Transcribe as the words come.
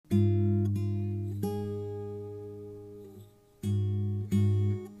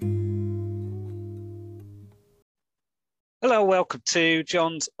Hello, welcome to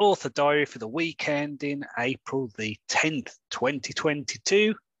John's Author Diary for the weekend in April the 10th,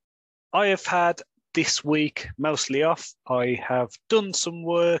 2022. I have had this week mostly off. I have done some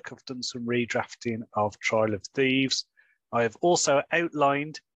work. I've done some redrafting of Trial of Thieves. I have also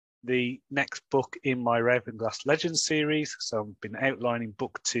outlined the next book in my Ravenglass Legends series. So I've been outlining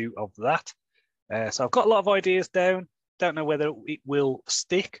book 2 of that. So I've got a lot of ideas down. Don't know whether it will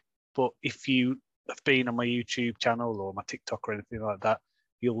stick, but if you have been on my YouTube channel or my TikTok or anything like that,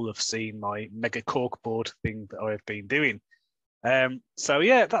 you'll have seen my mega corkboard thing that I have been doing. So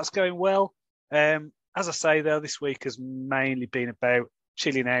yeah, that's going well. As I say though, this week has mainly been about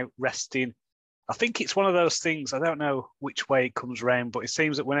chilling out, resting. I think it's one of those things, I don't know which way it comes around, but it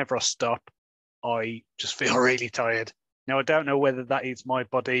seems that whenever I stop, I just feel really tired. Now, I don't know whether that is my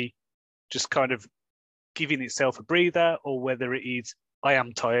body just kind of giving itself a breather or whether it is I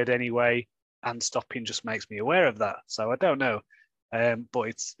am tired anyway, and stopping just makes me aware of that. So I don't know, but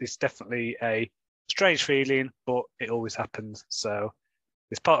it's definitely a strange feeling, but it always happens. So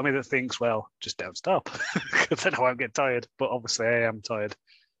there's part of me that thinks, well, just don't stop, because then I won't get tired. But obviously I am tired.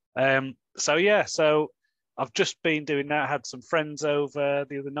 So yeah, so I've just been doing that. I had some friends over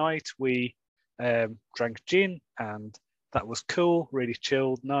the other night. We drank gin, and that was cool. Really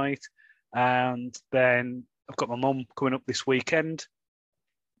chilled night. And then I've got my mum coming up this weekend,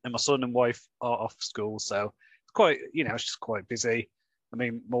 and my son and wife are off school, so it's quite, it's just quite busy. I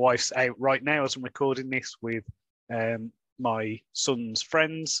mean, my wife's out right now as I'm recording this with my son's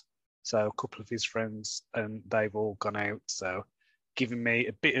friends, so a couple of his friends, and they've all gone out, so giving me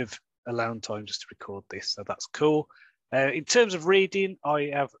a bit of alone time just to record this, so that's cool. In terms of reading, I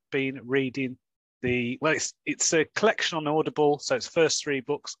have been reading it's a collection on Audible, so it's the first 3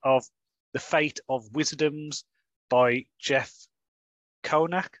 books of The Fate of Wizardoms by Jeff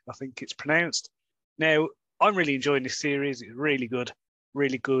Konak, I think it's pronounced. Now, I'm really enjoying this series. It's really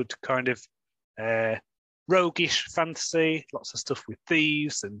good kind of roguish fantasy, lots of stuff with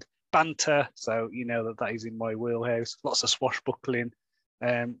thieves and banter. So you know that is in my wheelhouse. Lots of swashbuckling,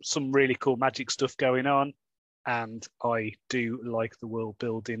 some really cool magic stuff going on, and I do like the world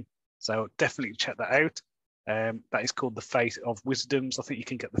building. So definitely check that out. That is called The Fate of Wizardoms. I think you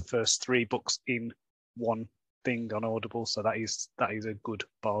can get the first 3 books in one thing on Audible, so that is a good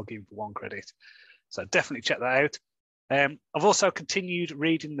bargain for 1 credit. So definitely check that out. I've also continued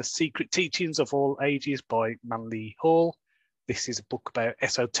reading The Secret Teachings of All Ages by Manly Hall. This is a book about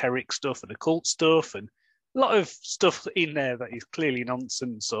esoteric stuff and occult stuff, and a lot of stuff in there that is clearly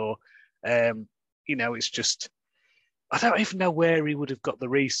nonsense, or it's just, I don't even know where he would have got the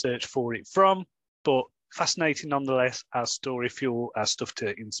research for it from, but fascinating nonetheless, as story fuel, as stuff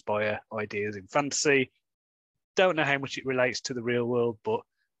to inspire ideas in fantasy. Don't know how much it relates to the real world, but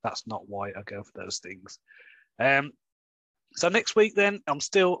that's not why I go for those things. So next week then, I'm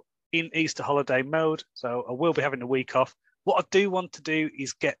still in Easter holiday mode, so I will be having a week off. What I do want to do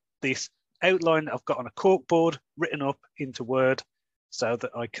is get this outline that I've got on a corkboard written up into Word, so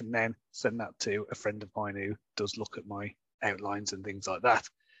that I can then send that to a friend of mine who does look at my outlines and things like that.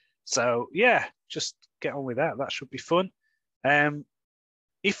 So yeah, just get on with that. That should be fun.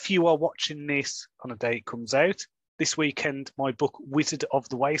 If you are watching this on a day it comes out, this weekend, my book Wizard of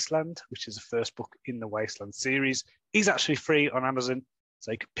the Wasteland, which is the first book in the Wasteland series, is actually free on Amazon,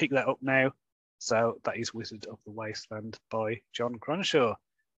 so you can pick that up now. So that is Wizard of the Wasteland by John Cronshaw.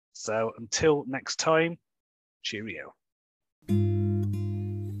 So until next time, cheerio.